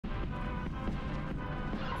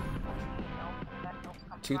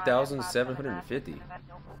2,750.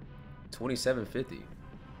 2,750.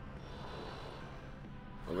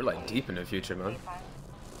 Oh, we're like deep in the future, man.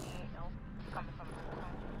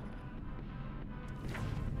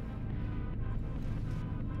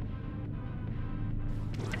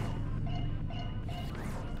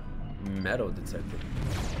 Metal detector.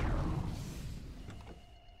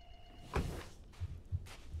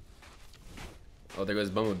 Oh, there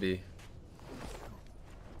goes Bumblebee.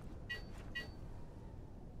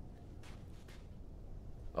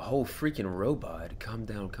 A whole freaking robot. Calm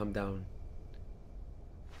down, calm down.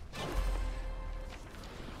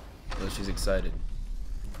 Oh, she's excited.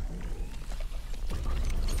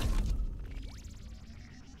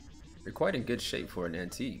 You're quite in good shape for an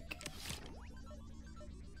antique.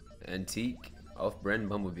 Antique, off-brand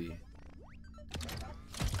Bumblebee.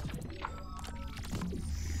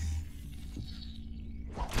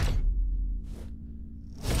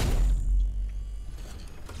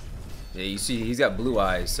 Yeah, you see, he's got blue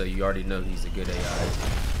eyes, so you already know he's a good AI.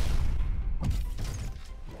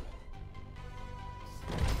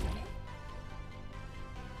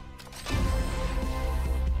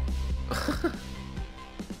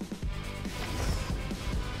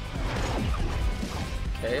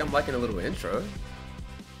 Okay, I'm liking a little intro.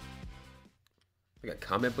 Like a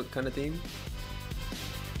comic book kind of theme.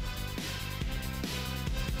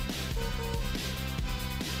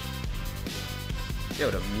 Yo,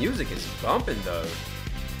 the music is bumping though.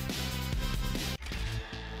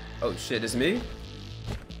 Oh shit, it's me?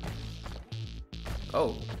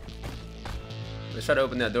 Oh. Let's try to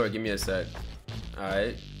open that door, give me a sec.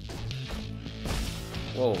 Alright.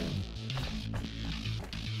 Whoa.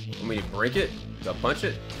 Want me to break it? Do I punch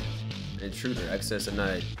it? Intruder, access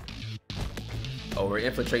denied. Oh, we're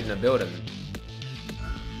infiltrating the building.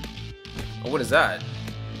 Oh, what is that?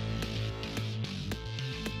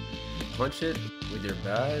 Punch it with your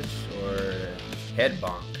badge or head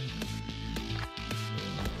bonk?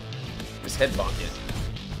 Just head bonk it.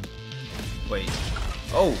 Wait.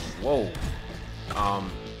 Oh, whoa.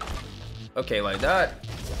 Okay, like that.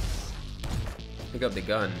 Pick up the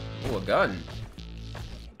gun. Oh, a gun.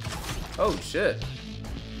 Oh shit.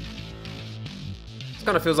 This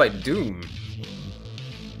kind of feels like Doom.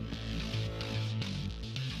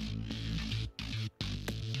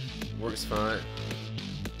 Works fine.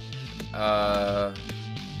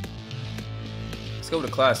 Let's go with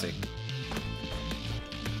a classic.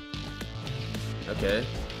 Okay.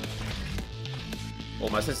 Oh,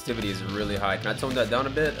 my sensitivity is really high. Can I tone that down a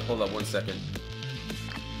bit? Hold up 1 second.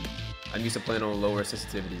 I'm used to playing on lower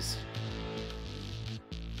sensitivities.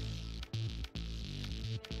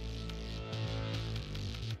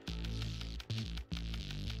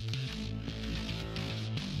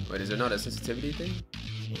 Wait, is there not a sensitivity thing?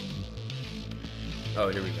 Oh,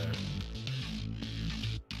 here we go.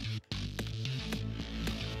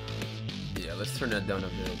 Yeah, let's turn that down a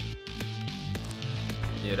bit.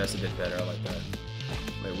 Yeah, that's a bit better. I like that.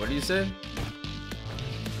 Wait, what do you say?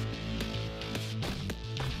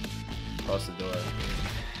 Across the door.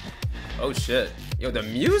 Oh shit. Yo, the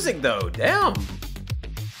music though, damn!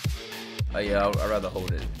 Oh yeah, I'd rather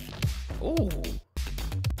hold it. Ooh.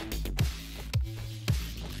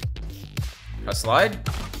 A slide?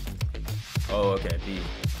 Oh, okay, B.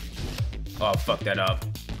 Oh, fuck that up.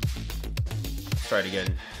 Let's try it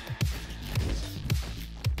again.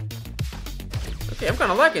 Okay, I'm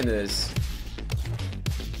kind of liking this.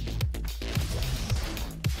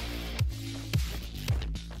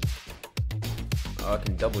 Oh, I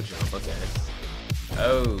can double jump, okay.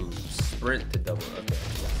 Oh, sprint to double, okay.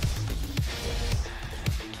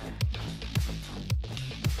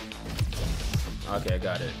 Okay, I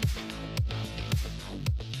got it.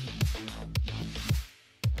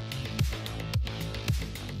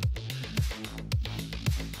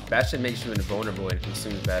 Bastion makes you invulnerable and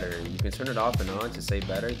consumes battery. You can turn it off and on to save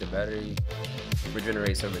battery. The battery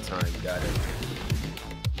regenerates over time. Got it.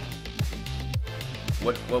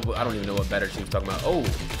 What I don't even know what battery she was talking about. Oh.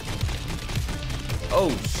 Oh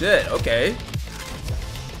shit, okay.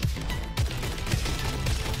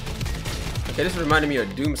 Okay, this reminded me of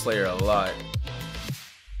Doomslayer a lot.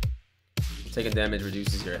 Taking damage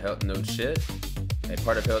reduces your health. No shit. A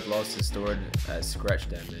part of health loss is stored as scratch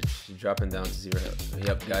damage. Dropping down to 0 health.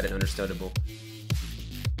 Yep, got it. Understandable.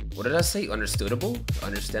 What did I say? Understandable?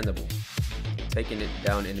 Understandable. Taking it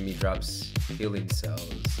down, enemy drops healing cells.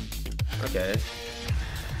 Okay.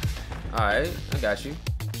 Alright, I got you.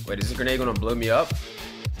 Wait, is this grenade gonna blow me up?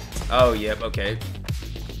 Oh, yep, okay.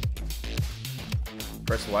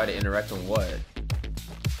 Press Y to interact on what?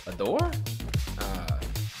 A door?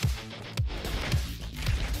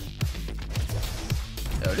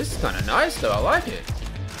 Yo, this is kind of nice though. I like it.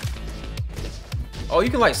 Oh, you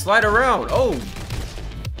can like slide around. Oh.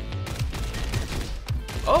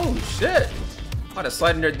 Oh shit. How to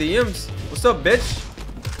slide in their DMs. What's up, bitch?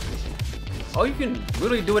 Oh, you can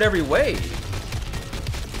literally do it every way.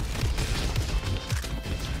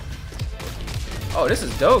 Oh, this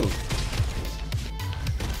is dope.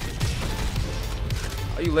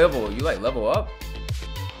 Oh, you like level up?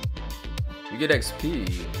 You get XP.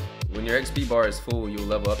 When your XP bar is full, you'll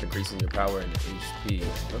level up, increasing your power and HP.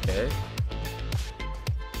 Okay.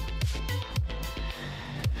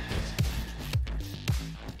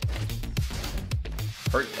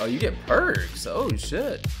 Oh, you get perks. Oh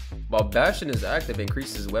shit. While bashing is active,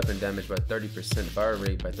 increases weapon damage by 30%, fire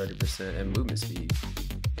rate by 30%, and movement speed.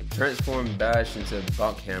 Transform bash into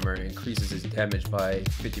bonk hammer, increases its damage by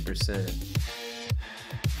 50%.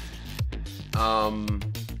 I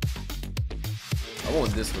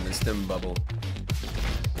want this one, the stem bubble.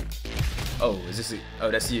 Oh, is this? Oh,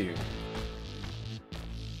 that's you.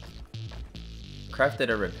 Crafted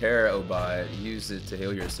a repair obot. Use it to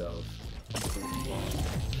heal yourself.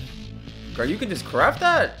 Girl, you can just craft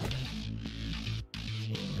that?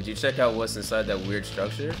 Could you check out what's inside that weird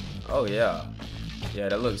structure? Oh yeah. Yeah,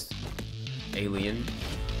 that looks alien.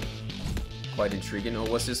 Quite intriguing. Oh,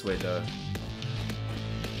 what's this way though?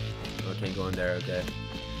 Oh, can't go in there, okay.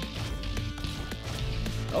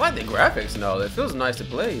 I like the graphics now. It feels nice to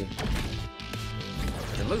play.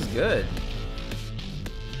 It looks good.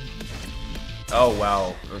 Oh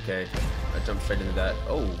wow, okay. I jumped straight into that.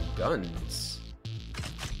 Oh, guns.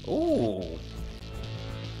 Ooh.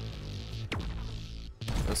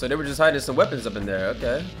 Oh, so they were just hiding some weapons up in there,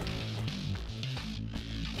 okay.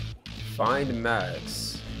 Find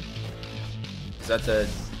Max. Is that the...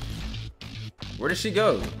 Where did she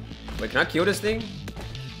go? Wait, can I kill this thing?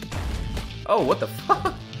 Oh, what the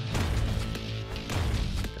fuck?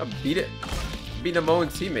 I beat my own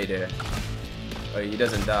teammate there. Oh, he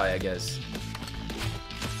doesn't die, I guess.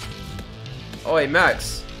 Oh, hey,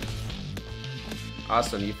 Max.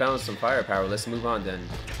 Awesome, you found some firepower. Let's move on then.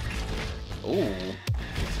 Ooh.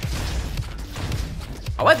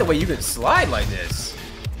 I like the way you can slide like this.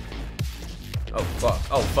 Oh, fuck.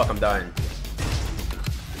 Oh, fuck, I'm dying.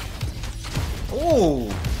 Ooh.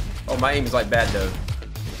 Oh, my aim is like bad, though.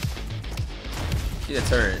 Get a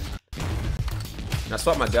turn. Can I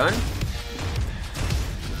swap my gun?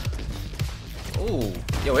 Ooh.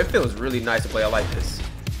 Yo, it feels really nice to play. I like this.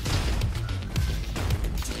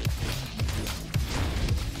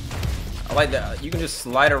 I like that. You can just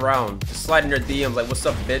slide around. Just slide in your DMs like, what's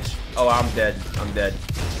up, bitch? Oh, I'm dead. I'm dead.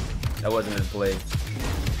 That wasn't a play.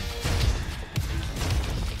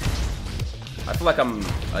 I feel like I'm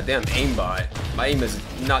a damn aimbot. My aim is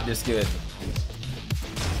not this good.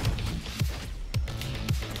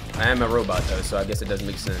 I am a robot though, so I guess it doesn't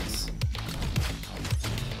make sense.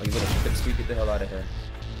 Oh, you little pipsqueak, get the hell out of here.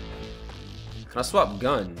 Can I swap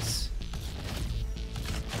guns?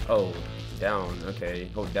 Oh, down. Okay,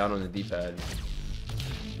 hold down on the D-pad.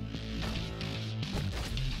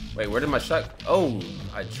 Wait, where did my shot? Oh,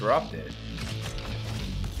 I dropped it.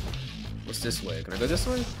 What's this way? Can I go this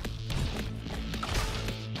way?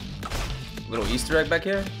 Little Easter egg back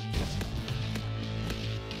here?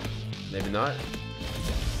 Maybe not.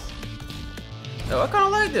 Oh, I kind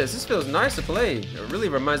of like this. This feels nice to play. It really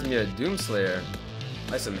reminds me of Doomslayer.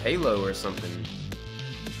 Like some Halo or something.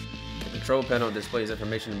 The control panel displays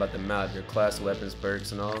information about the map, your class, weapons,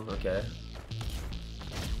 perks, and all. Okay.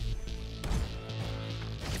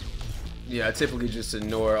 Yeah, I typically just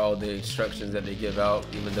ignore all the instructions that they give out,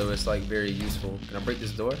 even though it's like very useful. Can I break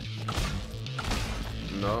this door?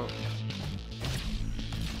 No.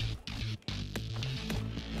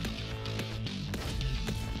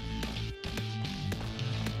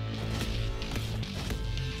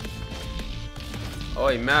 Oh,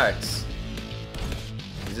 hey, Max.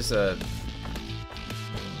 Is this a...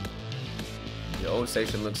 The old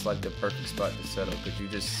station looks like the perfect spot to settle. Could you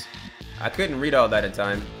just... I couldn't read all that in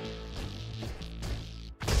time.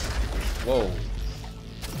 Whoa.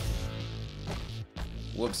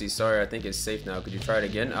 Whoopsie, sorry, I think it's safe now. Could you try it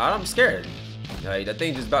again? I'm scared. That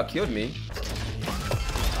thing just about killed me.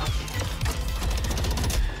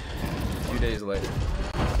 A few days later.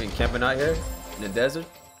 Been camping out here in the desert.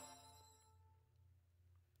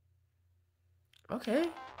 Okay.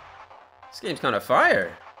 This game's kind of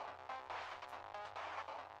fire.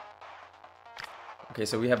 Okay,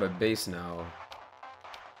 so we have a base now.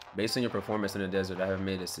 Based on your performance in the desert, I have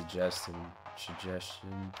made a suggestion.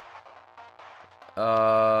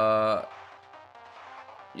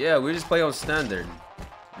 Yeah, we just play on standard.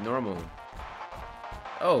 Normal.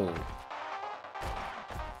 Oh.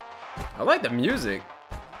 I like the music.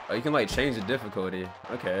 Oh, you can like change the difficulty.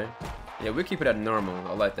 Okay. Yeah, we keep it at normal.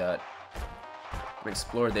 I like that.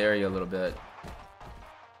 Explore the area a little bit.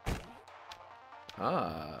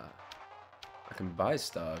 Ah, I can buy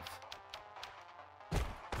stuff.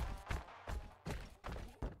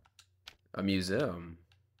 A museum.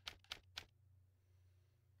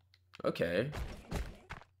 Okay.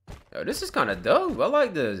 Oh, this is kind of dope. I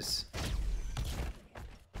like this.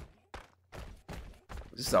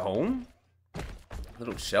 Is this a home?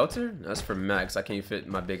 Little shelter? That's for Max. I can't fit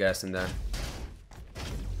my big ass in there.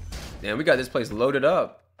 Damn, we got this place loaded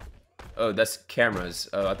up. Oh, that's cameras.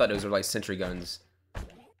 Oh, I thought those were like sentry guns.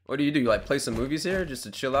 What do? You like play some movies here just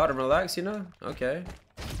to chill out and relax, you know? Okay.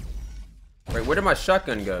 Wait, where did my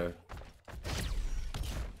shotgun go?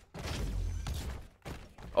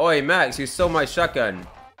 Oh, hey, Max, you stole my shotgun.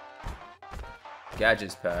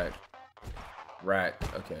 Gadgets pack. Rack,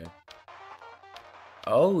 okay.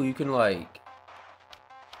 Oh, you can like...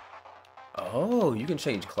 Oh, you can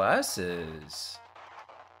change classes.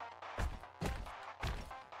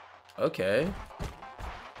 Okay.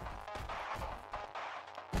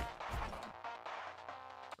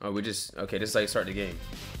 Oh, we just... Okay, this is how you start the game.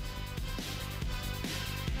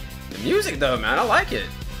 The music, though, man, I like it.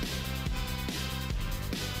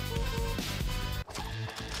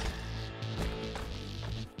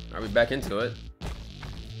 Are we back into it?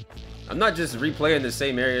 I'm not just replaying the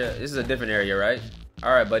same area. This is a different area, right?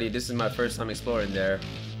 Alright, buddy, this is my first time exploring there.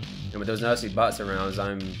 And with those nasty bots around,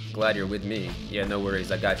 I'm glad you're with me. Yeah, no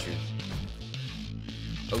worries, I got you.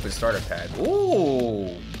 Open starter pack. Ooh!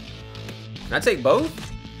 Can I take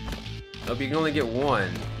both? Nope, you can only get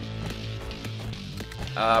one.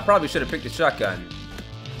 I probably should have picked the shotgun.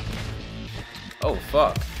 Oh,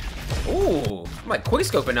 fuck. Ooh! I'm like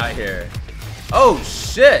quickscoping out here. Oh,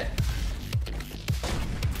 shit!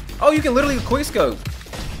 Oh, you can literally quickscope.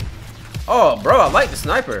 Oh, bro, I like the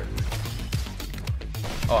sniper.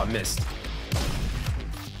 Oh, I missed.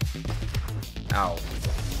 Ow. What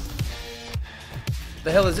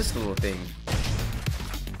the hell is this little thing?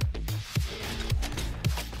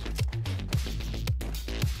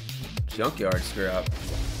 Junkyard scrap.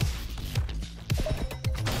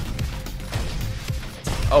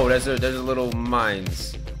 Oh, there's a little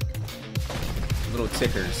mines. Little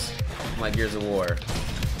tickers. Like Gears of War.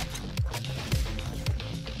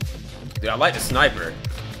 Dude, I like the sniper.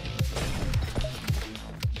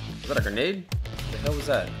 Is that a grenade? What the hell was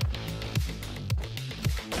that?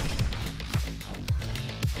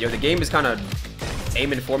 Yo, the game is kind of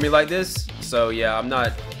aiming for me like this. So yeah, I'm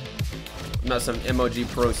not some MOG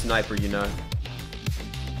pro sniper, you know.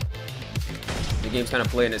 The game's kind of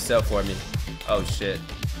playing itself for me. Oh shit.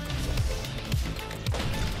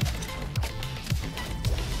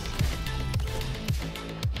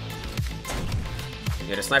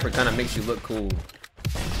 Yeah, the sniper kind of makes you look cool.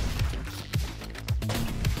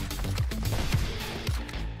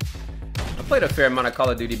 I played a fair amount of Call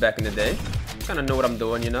of Duty back in the day. Kind of know what I'm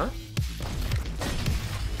doing, you know?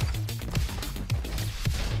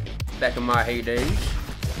 Back in my heydays.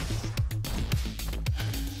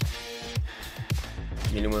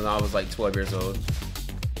 Meaning when I was like 12 years old.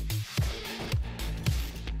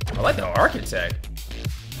 I like the architect.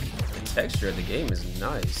 The texture of the game is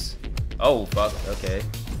nice. Oh, fuck. Okay.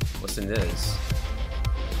 What's in this?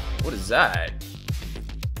 What is that?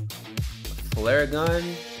 A flare gun?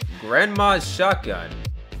 Grandma's shotgun.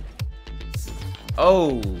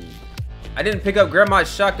 Oh. I didn't pick up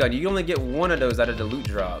Grandma's shotgun. You only get one of those out of the loot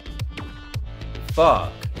drop.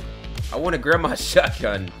 Fuck. I want a Grandma's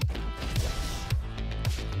shotgun.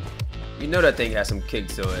 You know that thing has some kick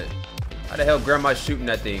to it. How the hell Grandma's shooting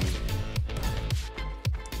that thing?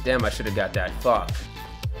 Damn, I should have got that. Fuck.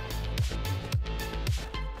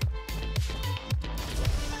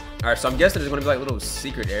 Alright, so I'm guessing there's gonna be like little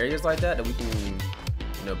secret areas like that we can,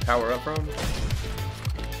 you know, power up from.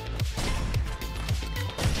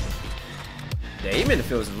 The aiming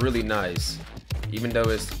feels really nice, even though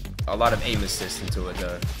it's a lot of aim assist into it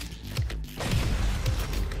though.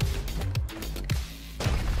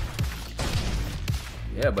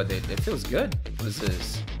 Yeah, but it feels good. What is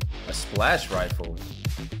this? A splash rifle.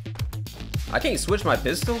 I can't switch my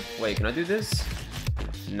pistol? Wait, can I do this?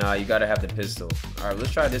 Nah, you gotta have the pistol. Alright,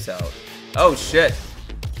 let's try this out. Oh, shit.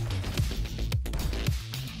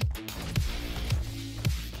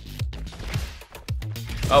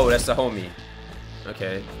 Oh, that's the homie.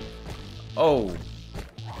 Okay. Oh.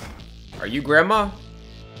 Are you Grandma?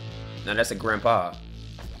 No, that's a grandpa.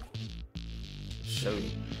 Show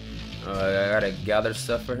you. I gotta gather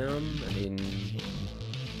stuff for him. I mean...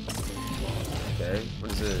 Okay,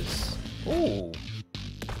 what is this? Ooh.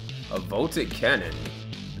 A voltic cannon.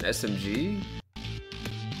 An SMG?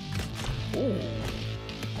 Ooh.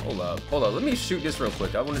 Hold up. Let me shoot this real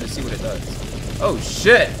quick. I wanted to see what it does. Oh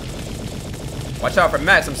shit! Watch out for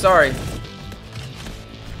Max. I'm sorry.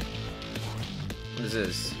 What is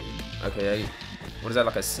this? Okay. What is that?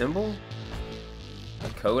 Like a symbol? A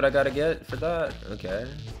code I gotta get for that? Okay.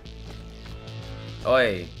 Oh,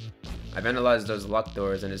 hey. I've analyzed those locked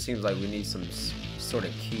doors, and it seems like we need some sort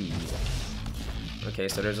of key. Okay,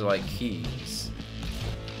 so there's like keys.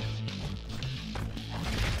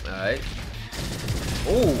 Alright.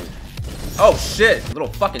 Ooh. Oh shit! Little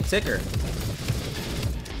fucking ticker.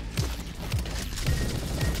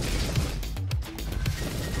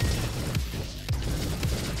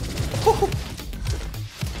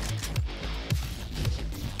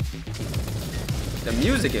 The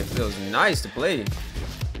music, it feels nice to play.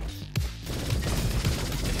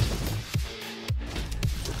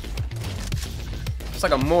 It's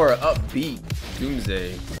like a more upbeat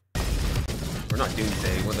Doomsday. Or not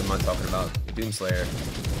Doomsday, what am I talking about? Doomslayer.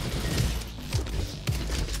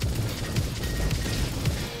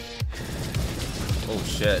 Oh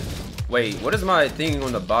shit. Wait, what does my thing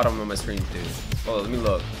on the bottom of my screen do? Oh, let me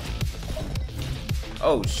look.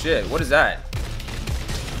 Oh shit, what is that?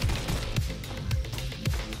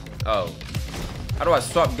 Oh. How do I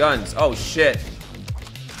swap guns? Oh shit.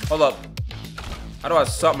 Hold up. How do I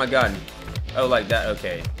swap my gun? Oh, like that.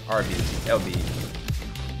 Okay. RB. LB.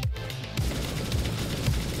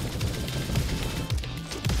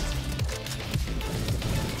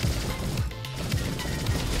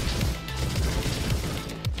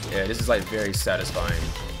 Yeah, this is like very satisfying.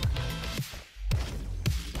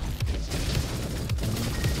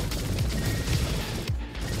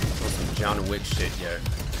 Some John Wick shit here.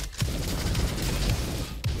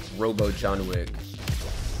 Robo John Wick.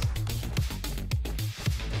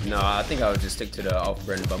 No, I think I would just stick to the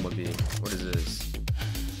off-brand Bumblebee. What is this?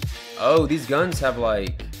 Oh, these guns have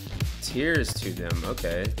like tiers to them.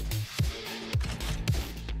 Okay.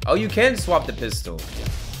 Oh, you can swap the pistol.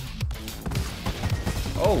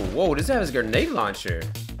 Oh, whoa, this has a grenade launcher.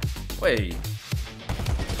 Wait.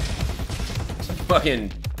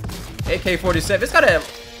 Fucking AK-47. It's got a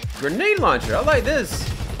grenade launcher. I like this.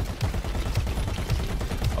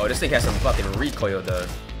 Oh, this thing has some fucking recoil though.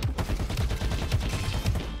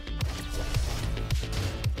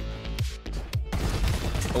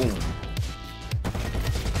 Boom.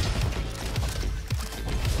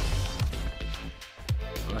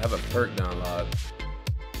 I have a perk download.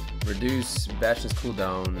 Reduce Bastion's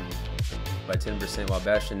cooldown by 10% while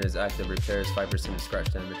Bastion is active, repairs 5% of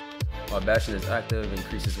scratch damage. While Bastion is active,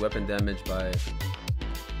 increases weapon damage by...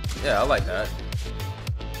 Yeah, I like that.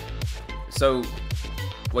 So,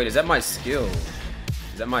 wait, is that my skill?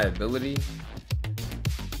 Is that my ability?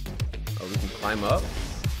 Oh, we can climb up?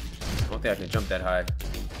 I don't think I can jump that high.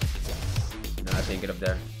 No, I can't get up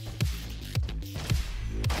there.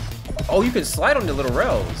 Oh, you can slide on the little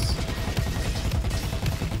rails.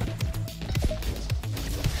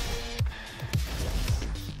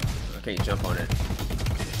 I can't jump on it.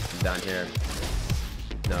 I'm down here.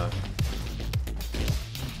 No.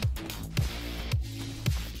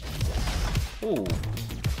 Ooh.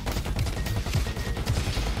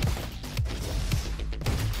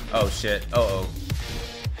 Oh shit. Uh-oh.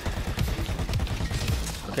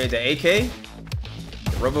 Okay, the AK,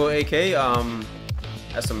 the Robo AK,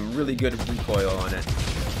 has some really good recoil on it.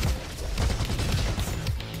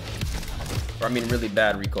 Or I mean really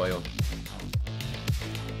bad recoil.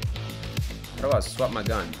 How do I swap my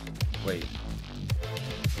gun? Wait.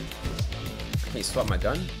 I can't swap my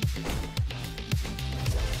gun?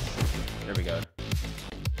 There we go.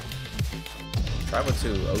 Travel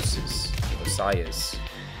to Osiris.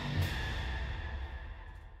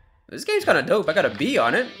 This game's kind of dope. I got a B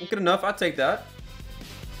on it. Good enough. I'll take that.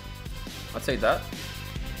 I'll take that.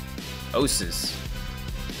 ISIS.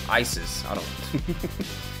 I don't.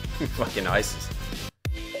 Fucking ISIS.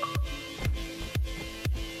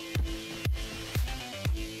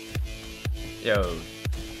 Yo,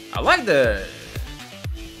 I like the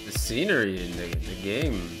scenery in the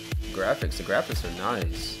game. Graphics. The graphics are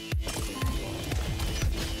nice.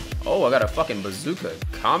 Oh, I got a fucking bazooka.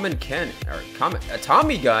 Common cannon. Or a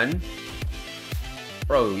Tommy gun?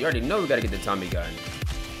 Bro, you already know we gotta get the Tommy gun.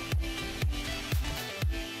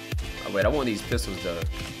 Oh, wait, I want these pistols though.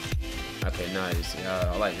 Okay, nice.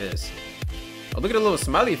 Yeah, I like this. Oh, look at the little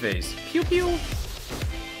smiley face. Pew pew.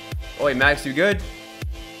 Oh, wait, Max, you good?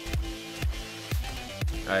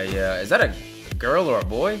 Yeah. Is that a girl or a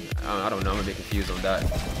boy? I don't know. I'm gonna be confused on that.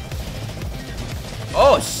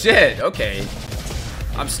 Oh, shit. Okay.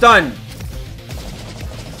 I'm stunned.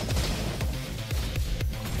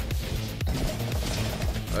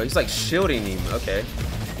 Oh, he's like shielding him. Okay.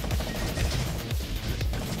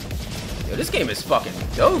 Yo, this game is fucking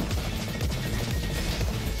dope.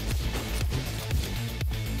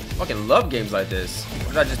 Fucking love games like this. What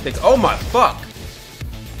did I just pick? Oh my fuck!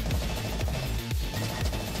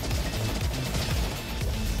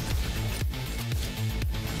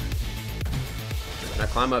 Can I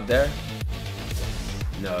climb up there?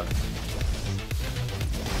 No.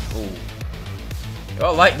 Ooh. Yo, I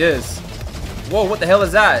like this. Whoa, what the hell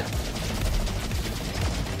is that?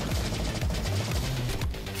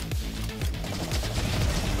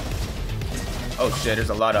 Oh shit, there's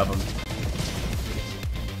a lot of them.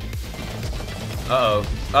 Uh-oh.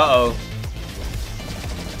 Uh-oh.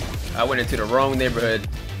 I went into the wrong neighborhood.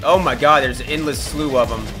 Oh my god, there's an endless slew of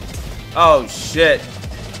them. Oh shit.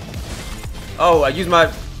 Oh, I used my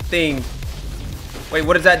thing. Wait,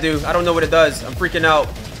 what does that do? I don't know what it does. I'm freaking out.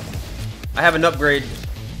 I have an upgrade.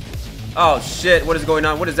 Oh shit, what is going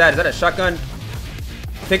on? What is that? Is that a shotgun?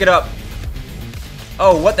 Pick it up.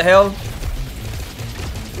 Oh, what the hell?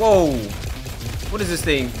 Whoa. What is this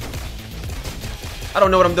thing? I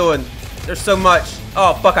don't know what I'm doing. There's so much.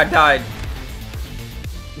 Oh, fuck, I died.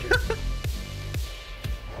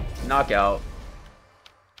 Knockout.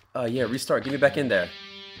 Oh, yeah, restart. Get me back in there.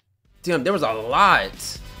 Damn, there was a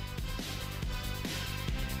lot.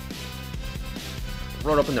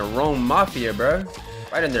 Rolled up in the wrong mafia, bro.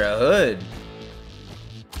 Right in their hood.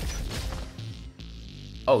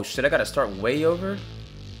 Oh, shit, I gotta start way over?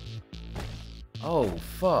 Oh,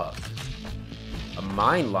 fuck. A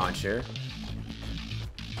mine launcher.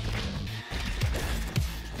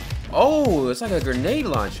 Oh, it's like a grenade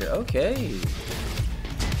launcher. Okay.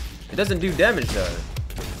 It doesn't do damage though.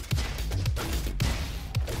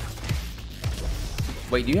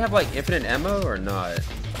 Wait, do you have like infinite ammo or not?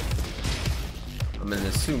 I'm gonna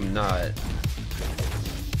assume not.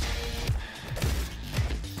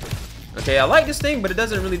 Okay, I like this thing, but it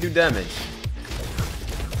doesn't really do damage.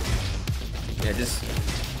 Yeah, just...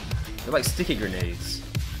 they're like sticky grenades.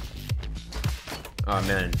 Oh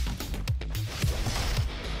man.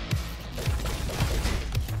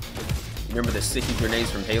 Remember the sticky grenades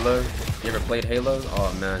from Halo? You ever played Halo?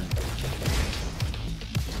 Oh man.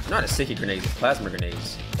 Not a sticky grenade, it's plasma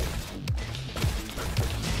grenades.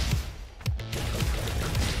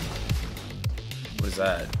 What is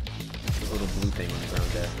that? This little blue thing on the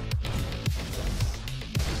ground there.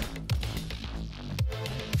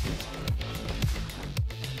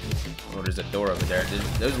 Oh, there's a door over there.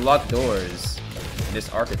 There's locked doors. And this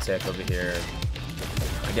architect over here.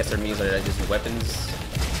 I guess that means that they're just weapons.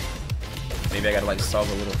 Maybe I gotta like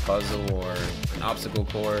solve a little puzzle or an obstacle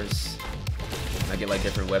course. I get like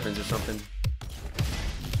different weapons or something.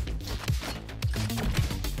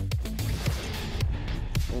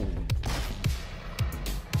 Ooh.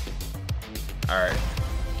 Alright.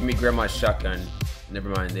 Let me grab my shotgun. Never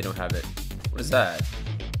mind, they don't have it. What is that?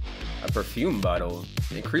 A perfume bottle.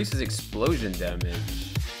 It increases explosion damage.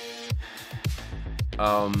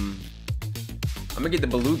 I'm gonna get the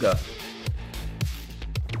beluga.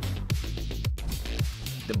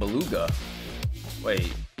 The beluga.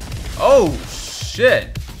 Wait. Oh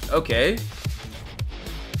shit. Okay.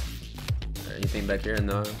 Anything back here?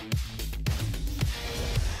 No.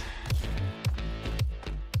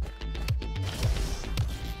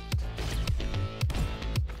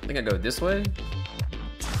 I think I go this way.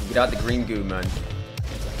 Get out the green goo, man.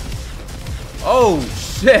 Oh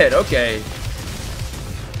shit. Okay.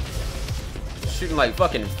 Shooting like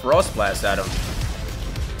fucking frost blast at him.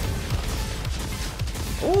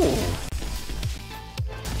 Ooh.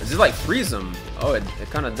 Does it like freeze them? Oh, it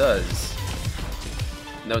kind of does.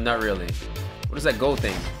 No, not really. What is that gold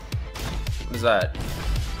thing? What is that?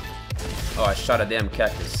 Oh, I shot a damn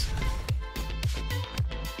cactus.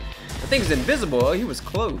 The thing's invisible. Oh, he was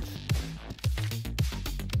clothed.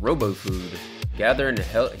 Robo food. Gather in a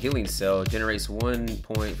healing cell. Generates 1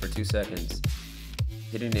 point for 2 seconds.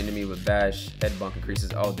 Hitting an enemy with bash. Head bonk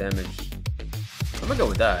increases all damage. I'm gonna go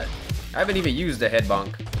with that. I haven't even used the head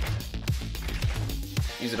bonk.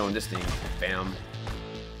 Use it on this thing. Bam.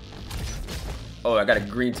 Oh, I got a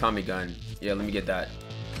green Tommy gun. Yeah, let me get that.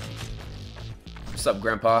 What's up,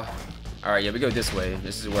 Grandpa? Alright, yeah, we go this way.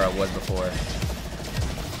 This is where I was before.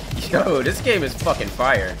 Yo, this game is fucking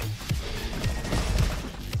fire.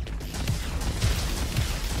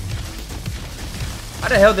 How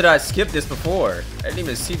the hell did I skip this before? I didn't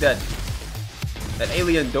even see that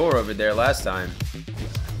alien door over there last time.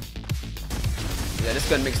 Yeah, this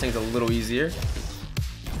gun makes things a little easier.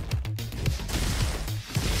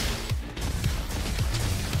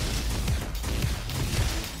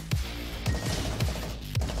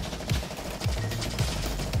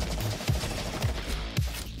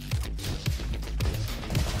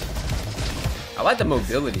 I like the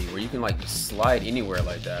mobility where you can like slide anywhere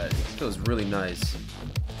like that. It feels really nice.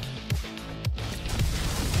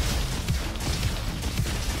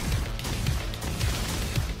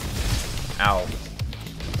 Ow.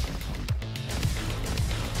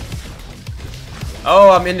 Oh,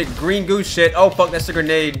 I'm in the green goose shit. Oh, fuck, that's a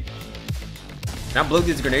grenade. Can I blow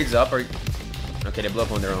these grenades up? Or... Okay, they blow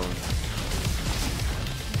up on their own.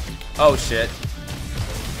 Oh, shit.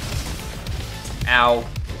 Ow.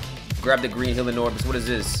 Grab the green healing orbs. What is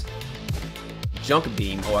this? Junk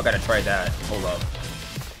beam. Oh, I gotta try that. Hold up.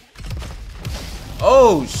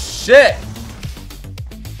 Oh, shit.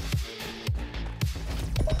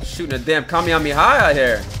 Shooting a damn Kamehameha out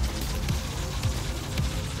here.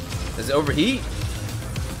 Does it overheat?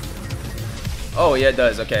 Oh, yeah, it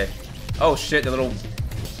does. Okay. Oh, shit. The little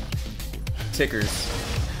tickers.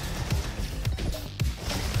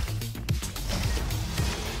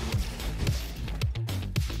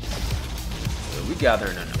 We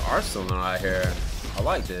gathering an arsenal out here. I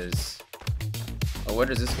like this. Oh, where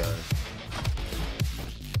does this go?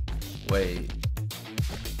 Wait.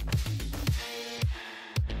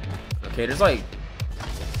 Okay, there's like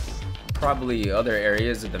probably other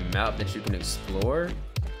areas of the map that you can explore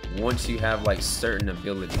once you have like certain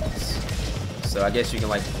abilities. So I guess you can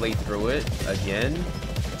like play through it again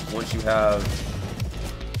once you have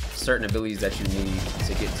certain abilities that you need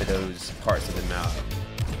to get to those parts of the map.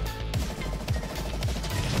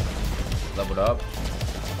 Leveled up.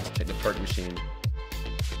 Check the perk machine.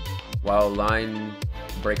 While line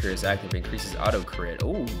breaker is active, increases auto crit.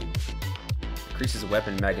 Ooh. Increases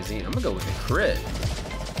weapon magazine. I'm gonna go with the crit.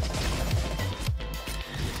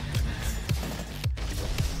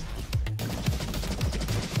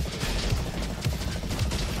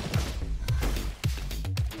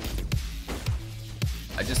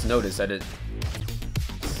 I just noticed that it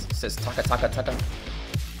says taka taka taka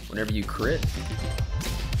whenever you crit.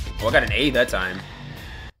 Oh, I got an A that time.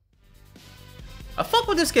 I fuck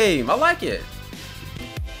with this game. I like it.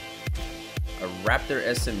 A Raptor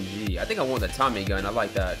SMG. I think I want the Tommy gun. I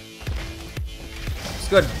like that. It's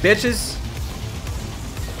good, bitches.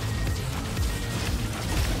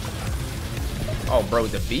 Oh, bro,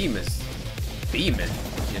 the beam is beaming,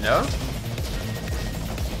 you know?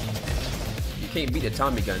 You can't beat the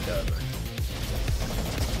Tommy gun, though.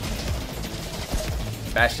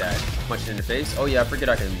 Bash that. Punch it in the face. Oh, yeah, I forget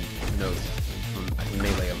I can, you know, I can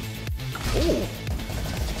melee him. Ooh.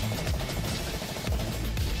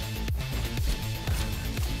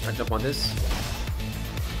 I jump on this.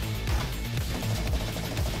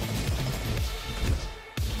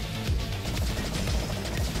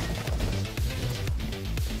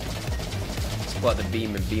 Let's pull out the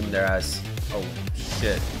beam and beam their ass. Oh,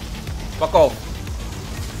 shit. Fuck off.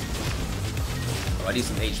 Oh, I need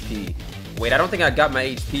some HP. Wait, I don't think I got my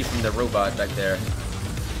HP from the robot back there.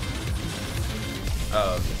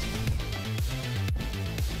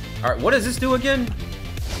 Alright, what does this do again?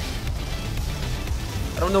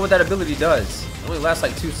 I don't know what that ability does. It only lasts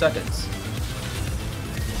like 2 seconds.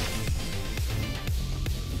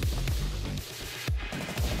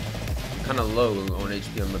 I'm kind of low on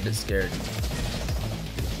HP. I'm a bit scared.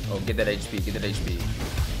 Oh, get that HP. Get that HP.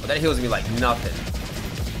 Oh, that heals me like nothing.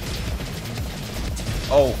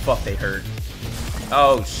 Oh, fuck, they hurt.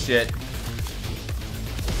 Oh, shit.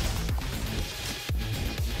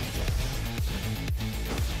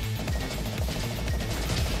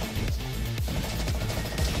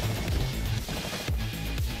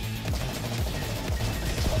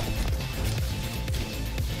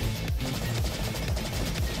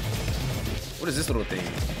 What is this little thing?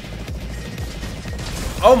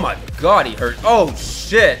 Oh my god, he hurt. Oh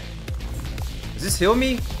shit. Does this heal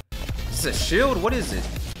me? Is this a shield? What is it?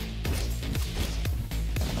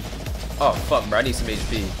 Oh fuck, bro. I need some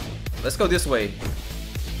HP. Let's go this way.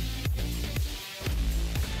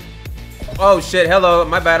 Oh shit. Hello.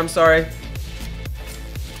 My bad. I'm sorry.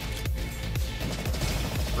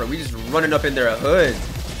 Bro, we just running up in their hood.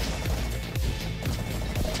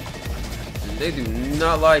 They do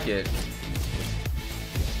not like it.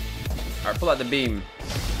 Alright, pull out the beam.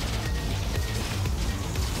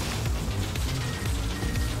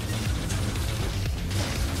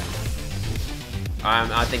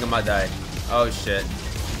 I think I might die. Oh shit.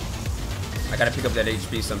 I gotta pick up that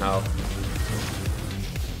HP somehow.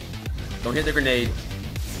 Don't hit the grenade.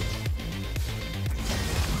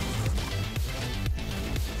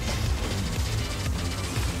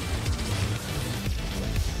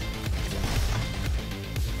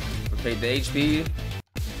 Okay, the HP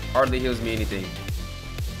hardly heals me anything.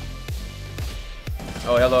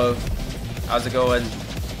 Oh, hello. How's it going?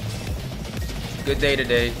 Good day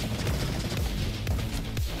today.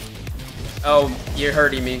 Oh, you're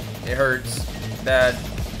hurting me. It hurts. Bad.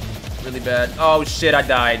 Really bad. Oh shit, I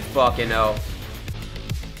died. Fucking hell.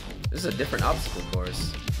 This is a different obstacle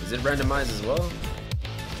course. Is it randomized as well?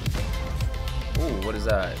 Ooh, what is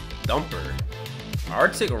that? Dumper.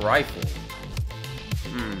 Arctic rifle.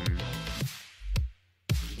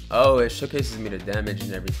 Oh, it showcases me the damage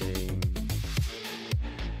and everything.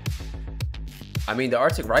 I mean, the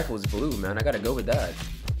Arctic rifle is blue, man. I gotta go with that.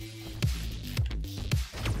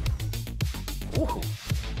 Ooh.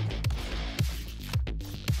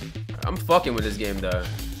 I'm fucking with this game, though.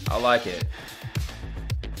 I like it.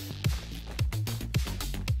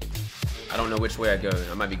 I don't know which way I go.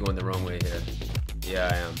 I might be going the wrong way here. Yeah,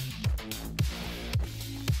 I am.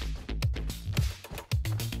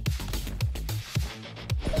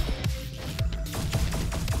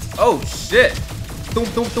 Oh, shit. Thump,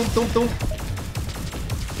 thump, thump, thump, thump.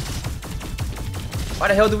 Why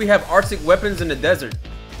the hell do we have Arctic weapons in the desert?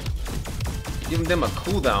 Giving them a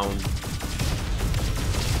cooldown.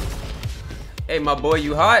 Hey, my boy,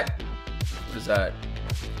 you hot? What is that?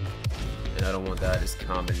 And I don't want that. It's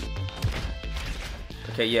common.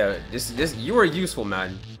 Okay, yeah. This you are useful,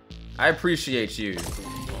 man. I appreciate you.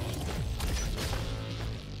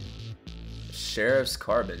 Sheriff's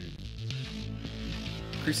Carbon.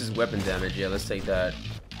 Increases weapon damage. Yeah, let's take that.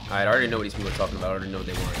 Alright, I already know what these people are talking about. I already know what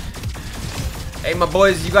they want. Hey, my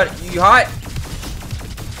boys, you hot?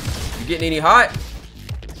 You getting any hot?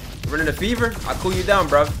 You running a fever? I'll cool you down,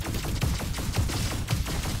 bro.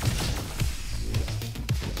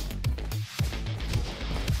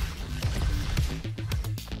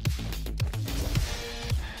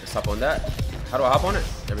 Let's hop on that. How do I hop on it?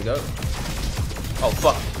 There we go. Oh,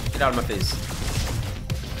 fuck. Get out of my face.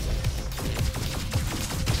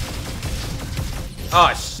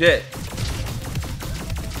 Oh, shit.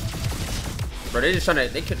 Bro, they're just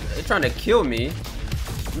they're trying to kill me.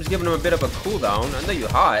 I'm just giving them a bit of a cooldown. I know you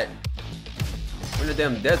hot. We're in the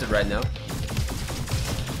damn desert right now.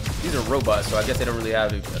 These are robots, so I guess they don't really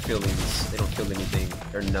have feelings. They don't feel anything.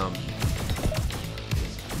 They're numb.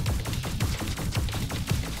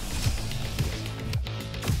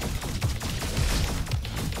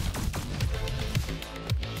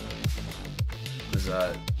 What is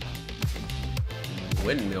that?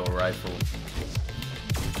 Windmill rifle.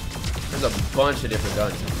 There's a bunch of different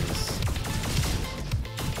guns in this.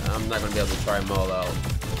 I'm not gonna be able to try them all out.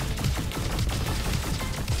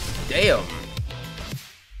 Damn!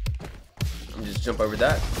 I'm just jump over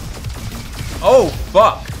that. Oh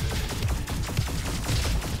fuck!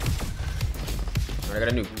 I got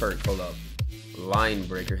a new perk. Hold up. Line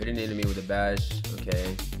breaker. Hit an enemy with a bash.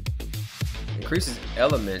 Okay. Increases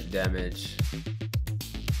element damage.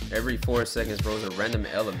 Every 4 seconds throws a random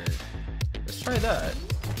element. Let's try that.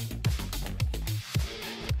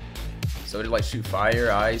 So it like shoot fire,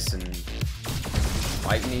 ice, and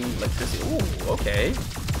lightning, electricity. Ooh, okay.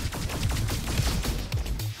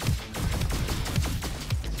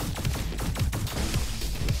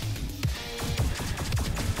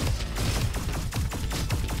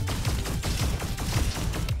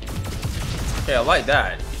 Okay, I like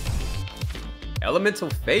that. Elemental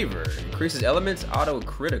favor increases elements auto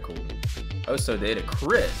critical. Oh, so they hit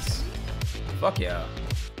crits. Fuck yeah.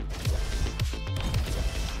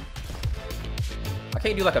 I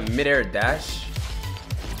can't do like a mid-air dash.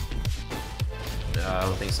 No, I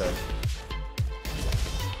don't think so.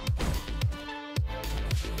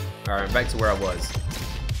 Alright, I'm back to where I was.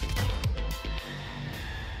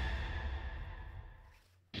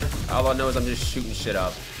 All I know is I'm just shooting shit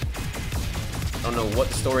up. I don't know what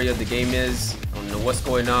the story of the game is. I don't know what's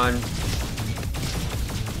going on.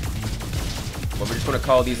 But we're just gonna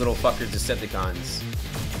call these little fuckers Decepticons.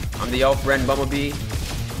 I'm the Elf-Bren Bumblebee.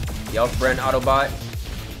 The Elf-Bren Autobot.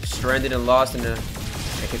 Stranded and lost in a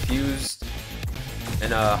confused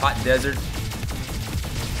in a hot desert.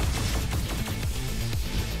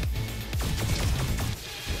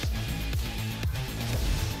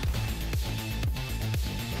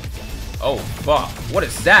 Oh fuck, what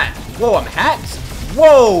is that? Whoa, I'm hacked?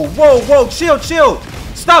 Whoa, whoa, whoa, chill, chill.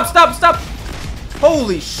 Stop, stop, stop.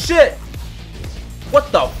 Holy shit.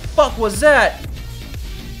 What the fuck was that?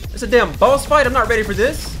 It's a damn boss fight? I'm not ready for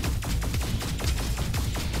this.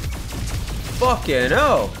 Fucking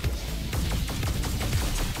hell.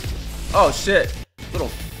 Oh shit.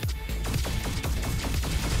 Little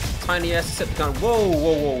tiny ass Decepticon. Whoa,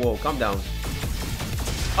 whoa, whoa, whoa. Calm down.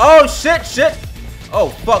 Oh shit, shit. Oh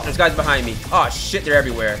fuck, there's guys behind me. Oh shit, they're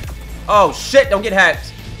everywhere. Oh shit, don't get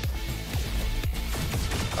hacked.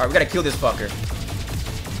 Alright, we gotta kill this fucker.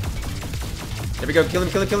 There we go, kill him,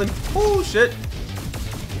 kill him, kill him. Oh shit.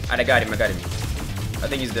 Alright, I got him, I got him. I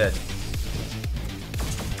think he's dead.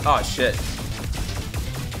 Oh shit.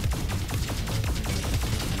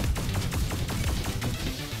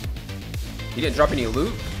 He didn't drop any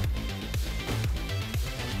loot?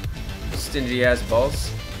 Stingy ass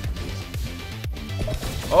balls.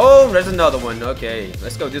 Oh, there's another one. Okay,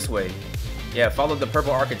 let's go this way. Yeah, follow the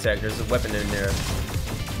purple architect. There's a weapon in there.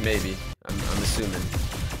 Maybe. I'm assuming.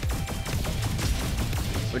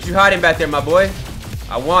 What you hiding back there, my boy?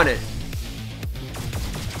 I want it.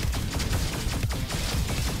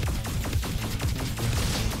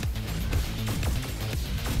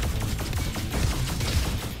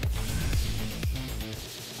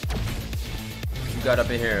 What you got up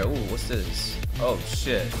in here? Ooh, what's this? Oh,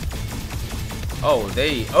 shit. Oh,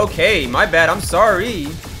 they... Okay, my bad. I'm sorry.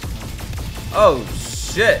 Oh,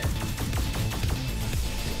 shit.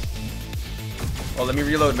 Oh, let me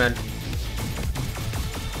reload, man.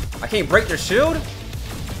 I can't break their shield?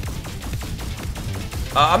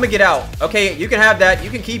 I'm gonna get out. Okay, you can have that. You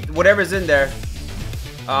can keep whatever's in there.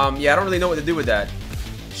 Yeah, I don't really know what to do with that.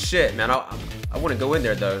 Shit, man. I want to go in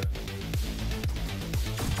there, though.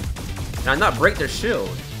 Can I not break their shield?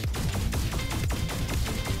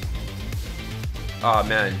 Oh,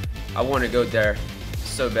 man. I want to go there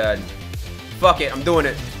so bad. Fuck it. I'm doing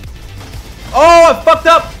it. Oh, I fucked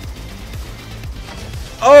up.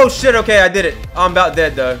 Oh, shit. Okay, I did it. Oh, I'm about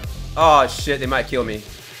dead, though. Oh, shit. They might kill me.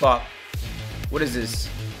 Fuck. What is this?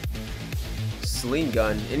 Sling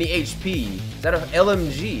gun. Any HP? Is that a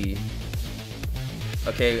LMG?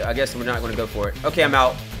 Okay, I guess we're not going to go for it. Okay, I'm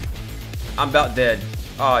out. I'm about dead.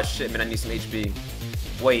 Oh, shit, man. I need some HP.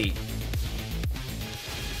 Wait.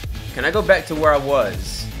 Can I go back to where I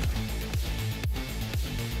was?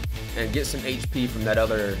 And get some HP from that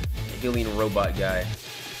other healing robot guy.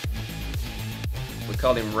 We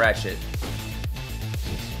call him Ratchet.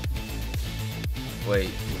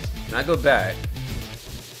 Wait. Can I go back?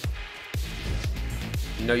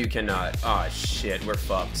 No, you cannot. Ah, oh, shit. We're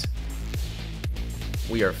fucked.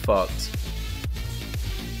 We are fucked.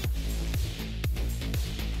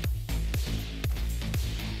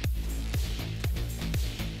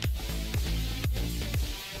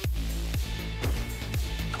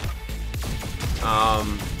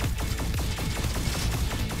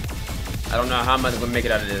 I don't know how I'm gonna make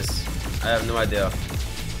it out of this. I have no idea.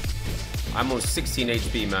 I'm on 16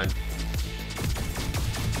 HP, man.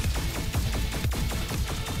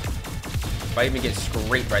 If I even get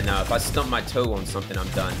scraped right now, if I stump my toe on something, I'm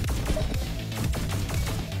done.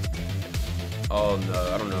 Oh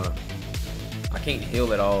no, I don't know. I can't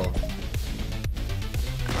heal at all.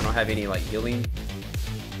 I don't have any like healing.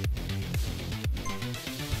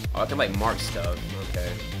 Oh, I can like mark stuff.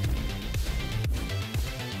 Okay.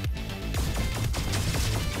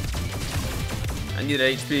 I need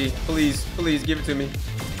an HP. Please, please give it to me.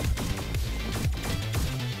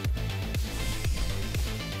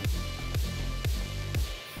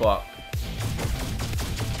 Fuck.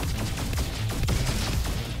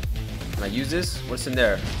 Can I use this? What's in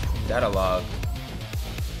there? Data log.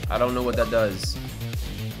 I don't know what that does.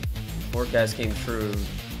 Forecast came true.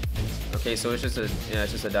 Okay, so it's just a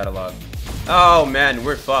it's just a data log. Oh man,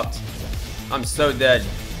 we're fucked. I'm so dead.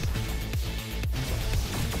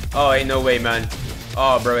 Oh, ain't no way, man.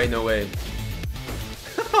 Oh, bro, ain't no way.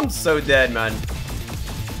 I'm so dead, man.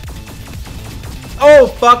 Oh,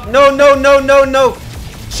 fuck. No, no, no, no, no.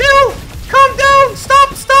 Chill. Calm down.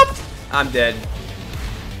 Stop, stop. I'm dead.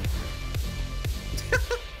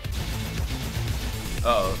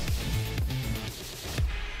 Uh-oh.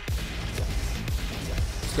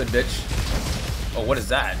 It's good, bitch. Oh, what is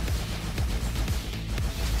that?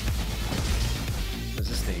 What's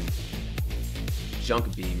this thing?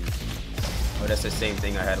 Junk beam. Oh, that's the same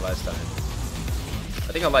thing I had last time.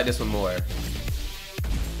 I think I like this one more.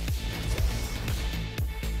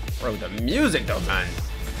 Bro, the music though, man.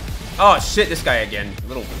 Oh shit, this guy again.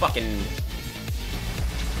 Little fucking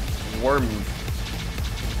worm.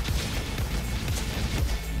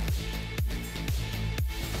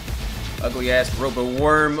 Ugly ass Robo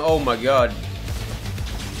worm. Oh my god.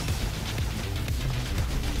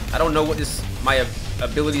 I don't know what this my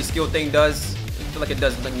ability skill thing does. I feel like it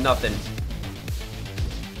does like nothing.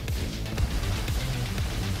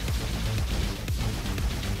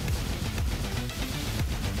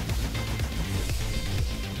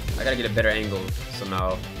 I gotta get a better angle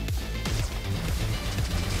somehow.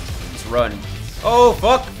 Let's run. Oh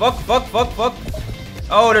fuck, fuck, fuck, fuck, fuck.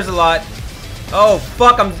 Oh, there's a lot. Oh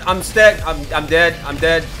fuck, I'm stuck. I'm dead. I'm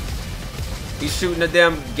dead. He's shooting a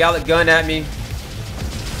damn Gallic gun at me.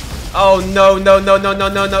 Oh no, no, no, no, no,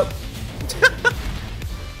 no, no.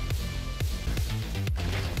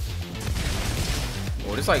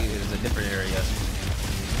 Oh, this like is a different area.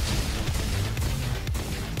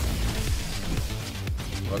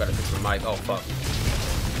 Oh, I gotta fix my mic. Oh, fuck.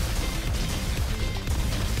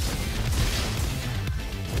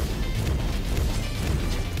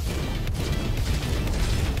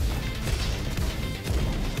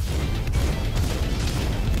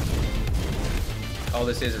 Oh,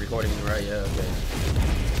 this is a recording, right? Yeah, okay.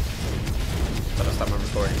 Thought I stopped my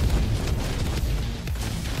recording.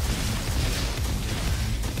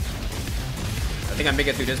 I think I make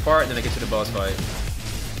it through this part, and then I get to the boss fight.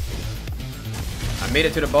 I made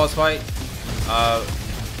it to the boss fight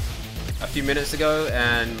a few minutes ago,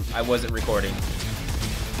 and I wasn't recording.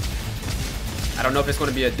 I don't know if it's going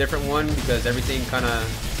to be a different one, because everything kind of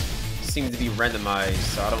seems to be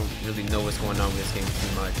randomized, so I don't really know what's going on with this game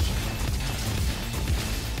too much.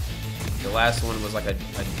 The last one was like a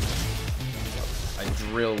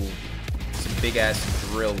drill, some big ass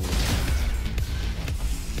drill.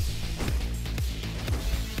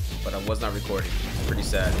 But I was not recording. Pretty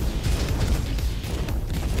sad.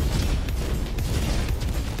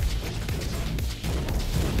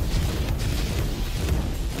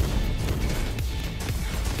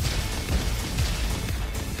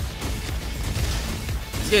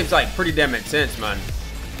 This game's like pretty damn intense, man.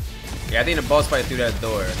 Yeah, I think the boss fight through that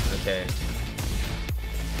door. Okay.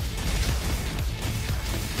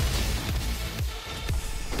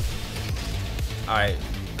 Alright,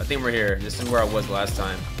 I think we're here. This is where I was last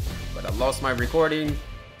time. But I lost my recording.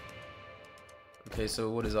 Okay, so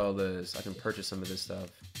what is all this? I can purchase some of this stuff.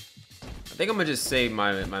 I think I'm gonna just save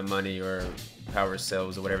my money or power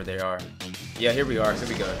cells or whatever they are. Yeah, here we are. Here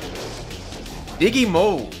we go. Diggy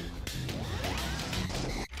mode.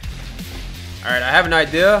 Alright, I have an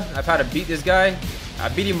idea of how to beat this guy. I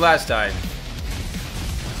beat him last time.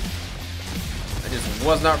 I just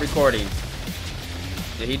was not recording.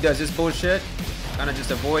 Yeah, he does this bullshit. Kind of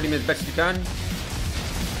just avoid him as best you can.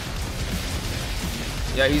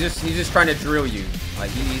 Yeah, he's just trying to drill you.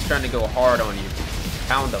 Like he's trying to go hard on you.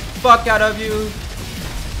 Pound the fuck out of you.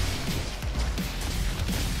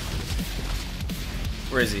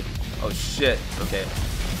 Where is he? Oh shit. Okay.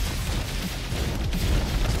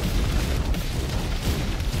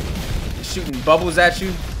 Shooting bubbles at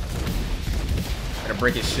you. Gotta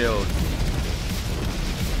break his shield.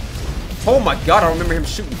 Oh my god, I remember him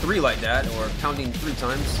shooting 3 like that, or counting 3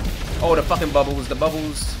 times. Oh, the fucking bubbles, the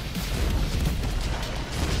bubbles.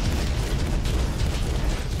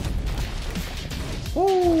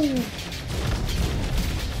 Woo!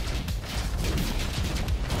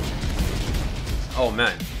 Oh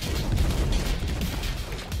man.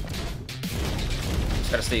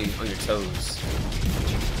 Just gotta stay on your toes.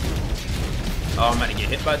 Oh, I'm about to get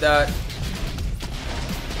hit by that.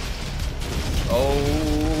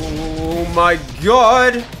 Oh my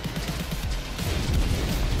god!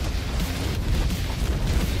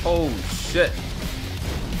 Oh shit.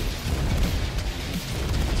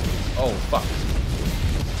 Oh fuck.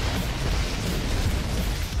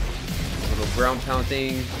 Little ground pound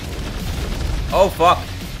thing. Oh fuck.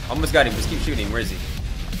 Almost got him. Just keep shooting. Where is he?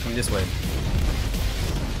 Coming this way.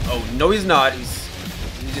 Oh no, he's not.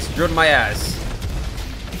 He just drilled my ass.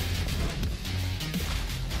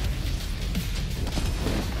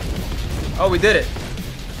 Oh, we did it.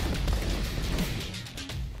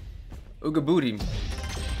 Ooga booty.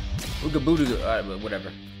 Ooga booty.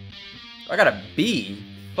 Whatever. I got a B.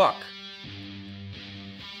 Fuck.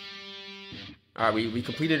 Alright, we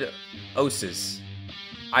completed ISIS.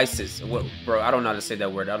 What, bro, I don't know how to say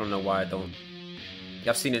that word. I don't know why I don't.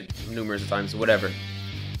 I've seen it numerous times. Whatever.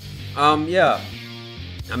 Yeah.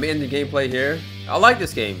 I'm in the gameplay here. I like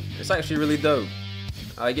this game. It's actually really dope.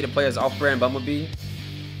 I get to play as off-brand Bumblebee.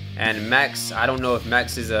 And Max, I don't know if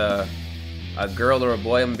Max is a girl or a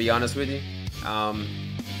boy, I'm gonna be honest with you.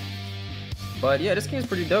 But yeah, this game's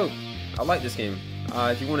pretty dope. I like this game.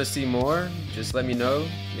 If you want to see more, just let me know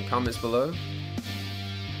in the comments below.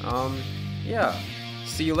 Yeah,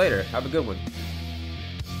 see you later. Have a good one.